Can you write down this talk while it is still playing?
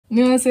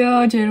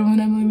안녕하세요. 제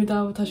이름은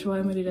Emily입니다. 다시 와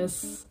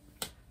Emeriez.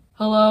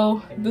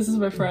 Hello, this is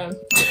my friend.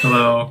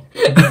 Hello.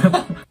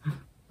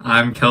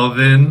 I'm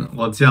Kelvin.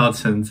 我叫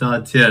陈家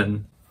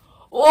健.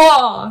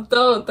 Wow,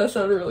 that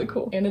sounded really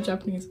cool. And in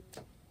Japanese.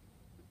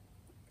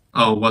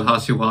 Oh,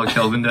 私は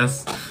Kelvin で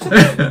す.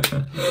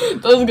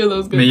 That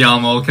was good. Me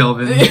llamo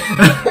Kelvin.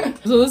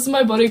 So this is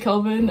my buddy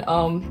Kelvin,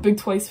 big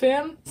Twice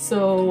fan.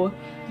 So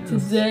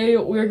today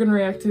we're gonna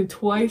react to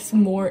Twice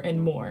More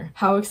and More.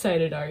 How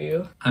excited are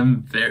you?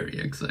 I'm very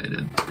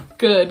excited.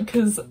 Good,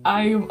 because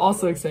I'm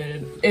also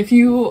excited. If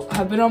you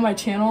have been on my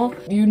channel,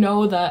 you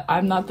know that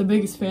I'm not the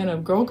biggest fan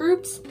of girl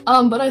groups.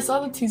 But I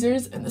saw the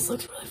teasers and this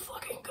looks really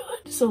fucking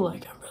good. So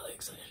like, I'm really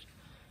excited.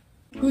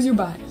 Who's your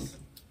bias?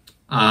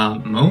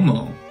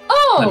 Momo.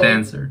 Oh! The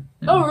dancer.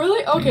 Yeah. Oh,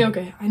 really?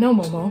 Okay. I know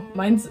Momo.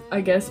 Mine's,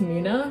 I guess,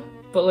 Mina.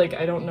 But like,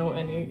 I don't know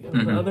any of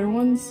the other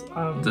ones.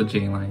 The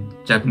J line.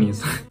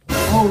 Japanese.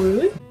 Oh,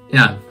 really?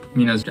 Yeah,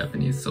 Mina's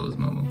Japanese, so is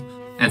Momo.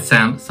 And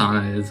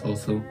Sana is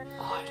also.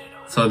 Oh, I didn't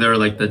know that. So they're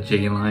like the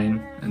J line,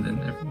 and then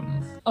everyone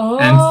else. Oh!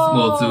 And,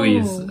 well,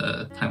 Zui is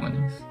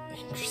Taiwanese.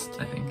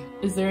 Interesting. I think.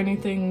 Is there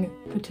anything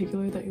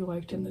particular that you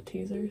liked in the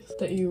teasers?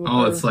 That you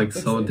Oh, it's like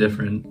so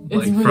different.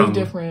 It's like, really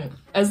different.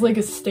 As like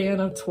a stan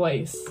of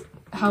Twice,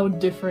 how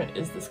different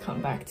is this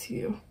comeback to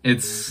you?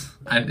 It's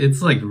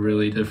like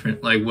really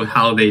different, like with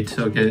how they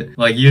took it.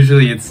 Like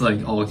usually it's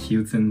like all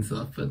cute and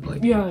stuff, but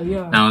like yeah.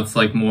 now it's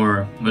like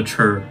more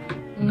mature.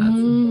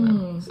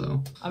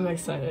 So I'm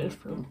excited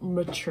for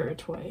mature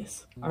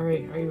Twice. All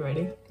right, are you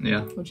ready?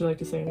 Yeah. Would you like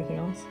to say anything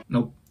else?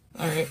 Nope.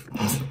 All right.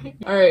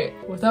 All right.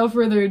 Without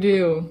further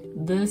ado,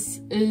 this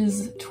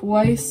is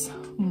Twice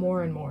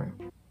More and More.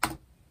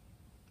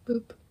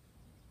 Boop.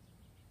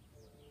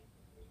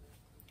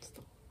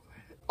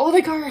 Oh,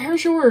 they got her hair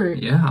short.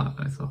 Yeah,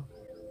 I saw.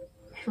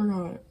 I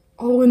forgot.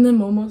 Oh, and then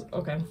Momo's.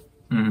 Okay.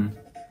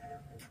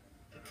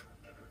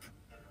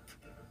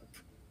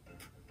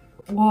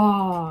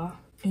 Wow.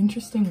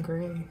 Interesting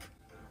gray.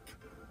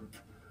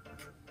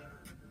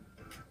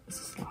 Is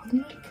this loud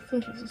enough? I feel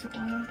like this isn't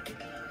loud.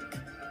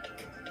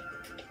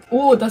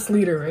 Oh, that's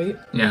leader, right?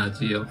 Yeah,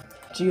 Gio.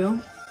 Gio?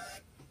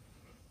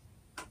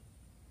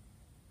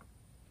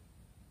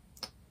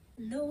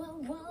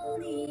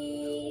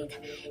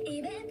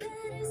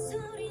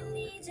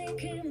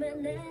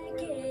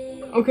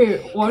 Okay,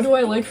 why do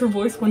I like her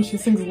voice when she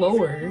sings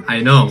lower? I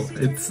know,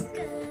 it's...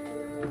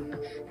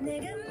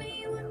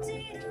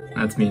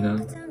 That's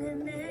Mina.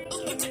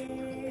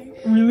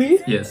 Really?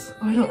 Yes.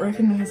 Oh, I don't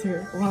recognize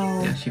her.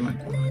 Wow. Yeah, she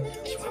went blonde.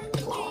 She went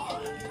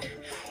blonde.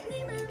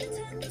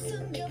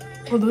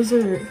 Oh, those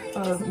are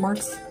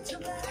Mark's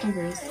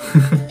tigers.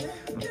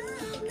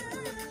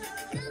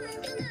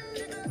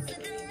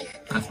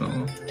 That's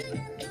Momo.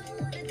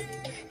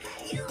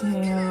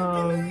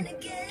 Damn.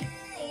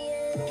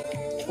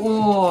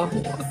 Oh,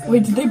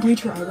 wait, did they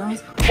bleach her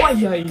eyebrows? Oh,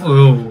 yeah.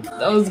 Oh.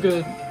 That was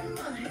good.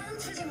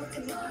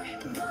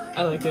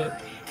 I like it.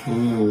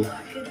 Ooh.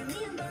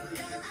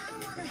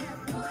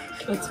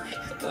 That's.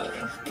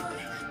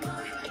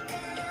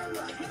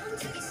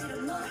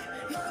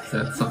 Is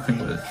that something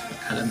with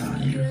Adam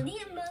and Eve?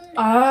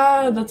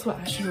 Ah, that's what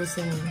Ashley was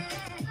saying.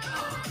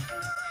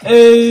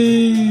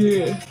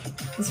 Hey!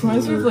 This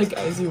reminds me of like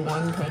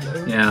IZ*ONE, kind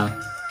of.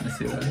 Yeah, I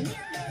see that.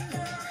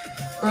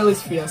 Or at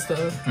least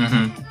Fiesta.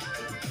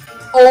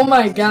 Oh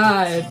my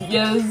god,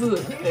 yes!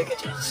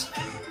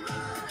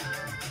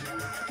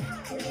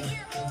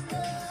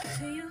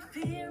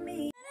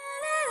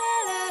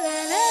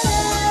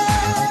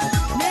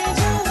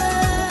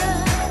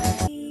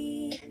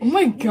 Oh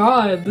my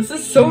god, this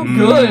is so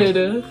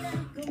good!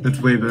 It's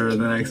way better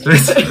than I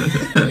expected.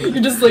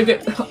 You're just like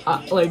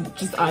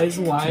just eyes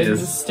wide, yes.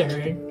 just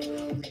staring.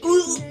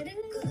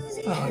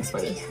 I don't like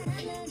spiders.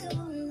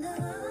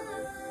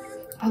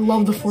 I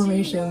love the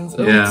formations.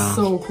 It looks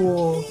so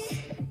cool.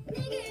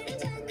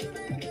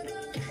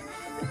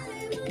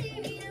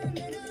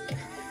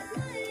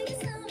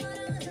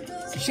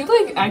 She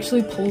like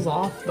actually pulls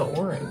off the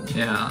orange.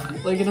 Yeah.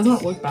 Like it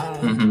doesn't look bad.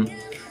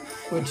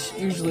 Which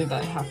usually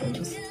that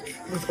happens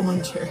with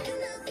orange hair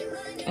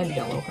and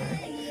yellow hair.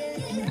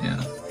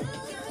 Yeah.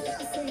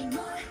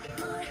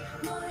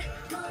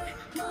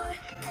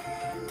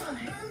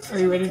 Are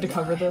you ready to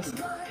cover this?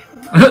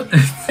 I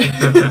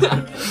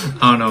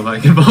don't know if I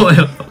can pull it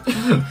off.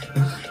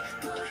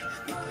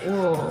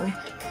 Whoa.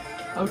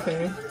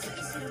 Okay.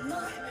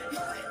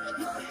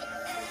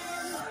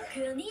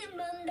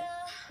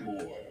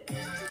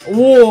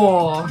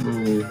 Whoa.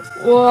 Ooh.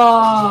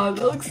 Wow,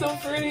 that looks so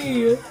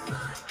pretty.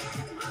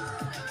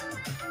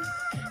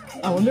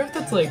 I wonder if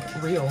that's like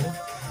real.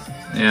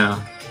 Yeah.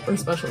 Or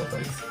special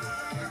effects.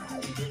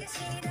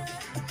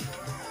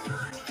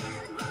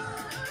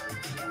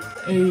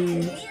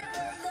 Hey.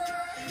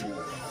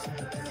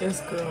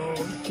 Yes, girl.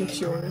 Get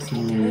yours.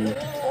 Ooh.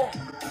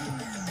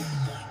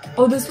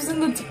 Oh, this was in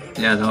the...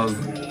 Yeah, that was...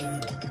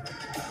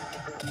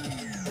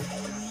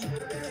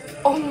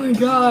 Oh my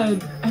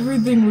god.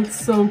 Everything looks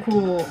so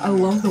cool. I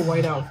love the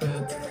white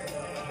outfits.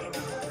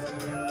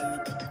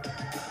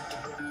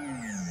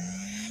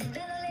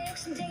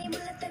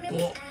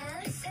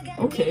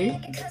 Okay.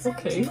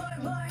 Okay.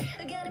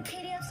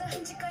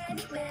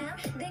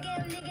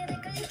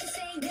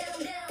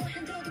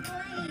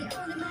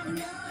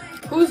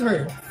 Who's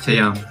her?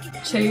 Chaeyoung.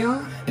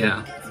 Chaeyoung?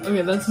 Yeah.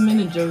 Okay, that's Min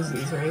and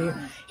Josie's, right?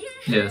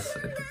 Yes.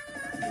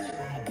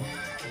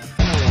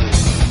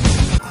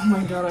 Oh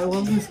my god, I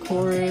love this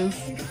chorus.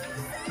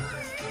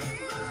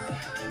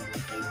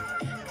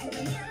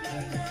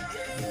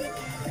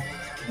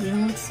 Yeah,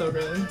 it looks so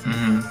good.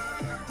 Mm-hmm.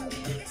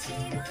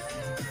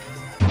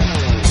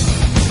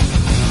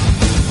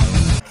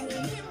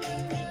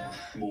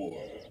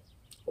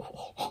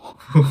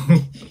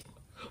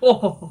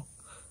 Oh.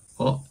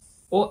 Oh.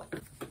 Oh.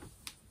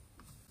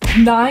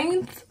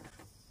 9th?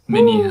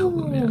 Mini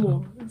album, yeah.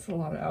 That's a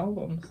lot of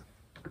albums.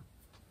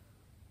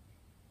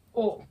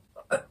 Oh.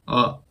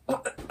 Oh.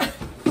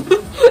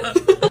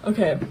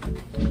 Okay.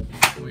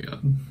 Oh my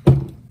god.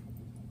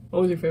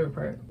 What was your favorite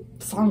part?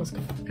 The song was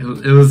good. It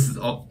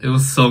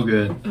was so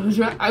good. It was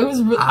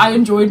I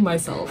enjoyed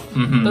myself.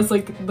 Mm-hmm. That's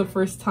like the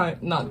first time,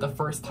 not the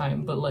first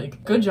time, but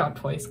like good job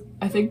twice.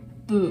 I think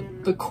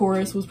the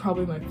chorus was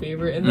probably my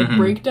favorite, and the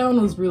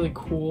breakdown was really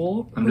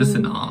cool. I'm just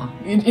in awe.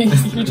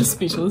 You're just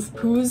speechless.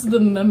 Who's the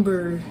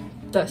member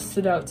that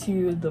stood out to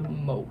you the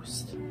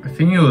most? I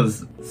think it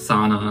was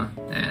Sana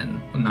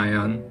and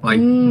Nayeon.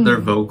 Like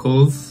their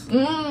vocals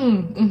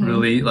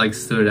really like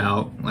stood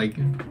out like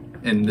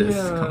in this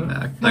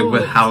comeback. Like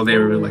with how they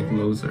were like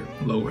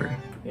lower.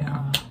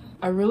 Yeah.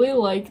 I really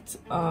liked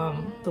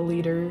the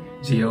leader.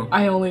 Gio.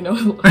 I only know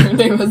her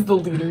name as the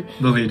leader.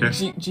 The leader.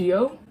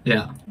 Gio?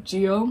 Yeah.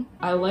 Gio.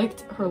 I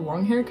liked her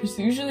long hair because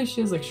usually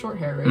she has like short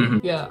hair, right?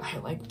 Yeah, I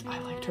liked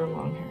her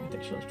long hair. I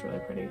think she looked really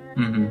pretty.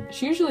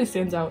 She usually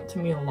stands out to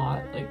me a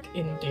lot, like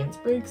in dance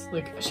breaks.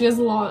 Like she has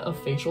a lot of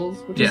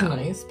facials, which is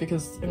nice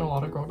because in a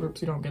lot of girl groups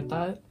you don't get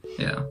that.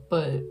 Yeah.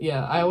 But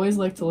yeah, I always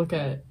like to look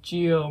at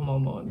Gio,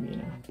 Momo, and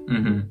Mina.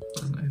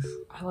 That's nice.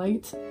 I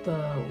liked the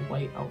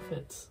white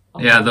outfits.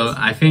 Yeah, though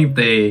I think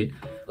they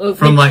like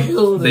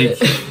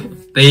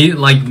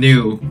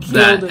knew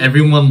that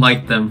everyone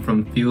liked them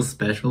from Feel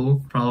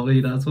Special. Probably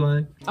that's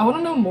why. I want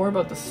to know more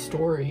about the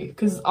story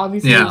because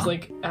obviously it was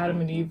like Adam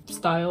and Eve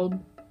styled.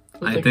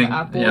 With, like, the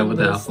apple, with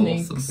the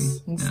snakes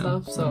and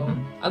stuff. So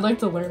I'd like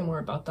to learn more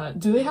about that.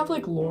 Do they have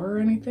like lore or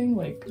anything,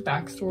 like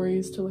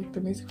backstories to like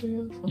their music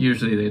videos?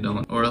 Usually they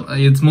don't, or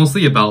it's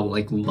mostly about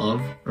like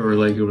love or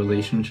like a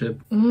relationship.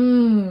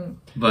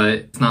 But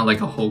it's not like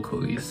a whole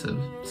cohesive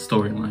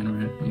storyline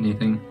or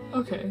anything.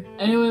 Okay.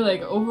 Anyway,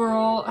 like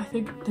overall, I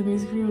think the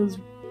music video was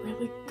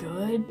really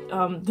good.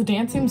 The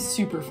dance seems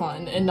super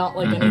fun and not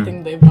like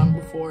anything they've done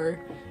before.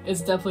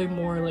 It's definitely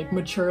more like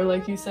mature,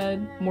 like you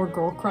said, more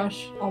girl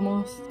crush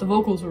almost. The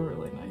vocals were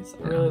really nice.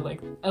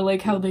 I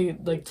like how they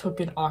like took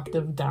an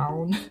octave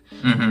down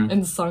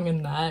and sung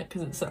in that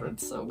because it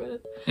sounded so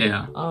good.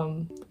 Yeah.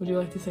 Would you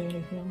like to say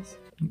anything else?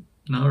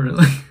 Not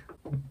really.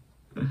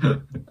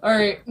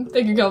 Alright,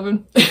 thank you,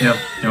 Calvin. Yep,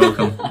 you're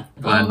welcome.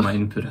 Glad my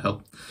input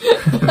helped.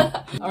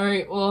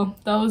 Alright, well,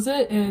 that was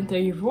it, and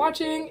thank you for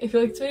watching. If you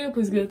liked this video,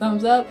 please give it a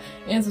thumbs up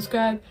and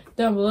subscribe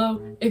down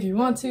below if you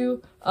want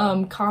to.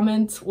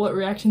 Comment what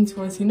reactions you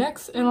want to see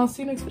next, and I'll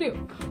see you next video.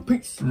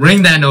 Peace.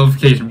 Ring that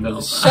notification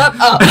bell. Shut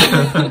up.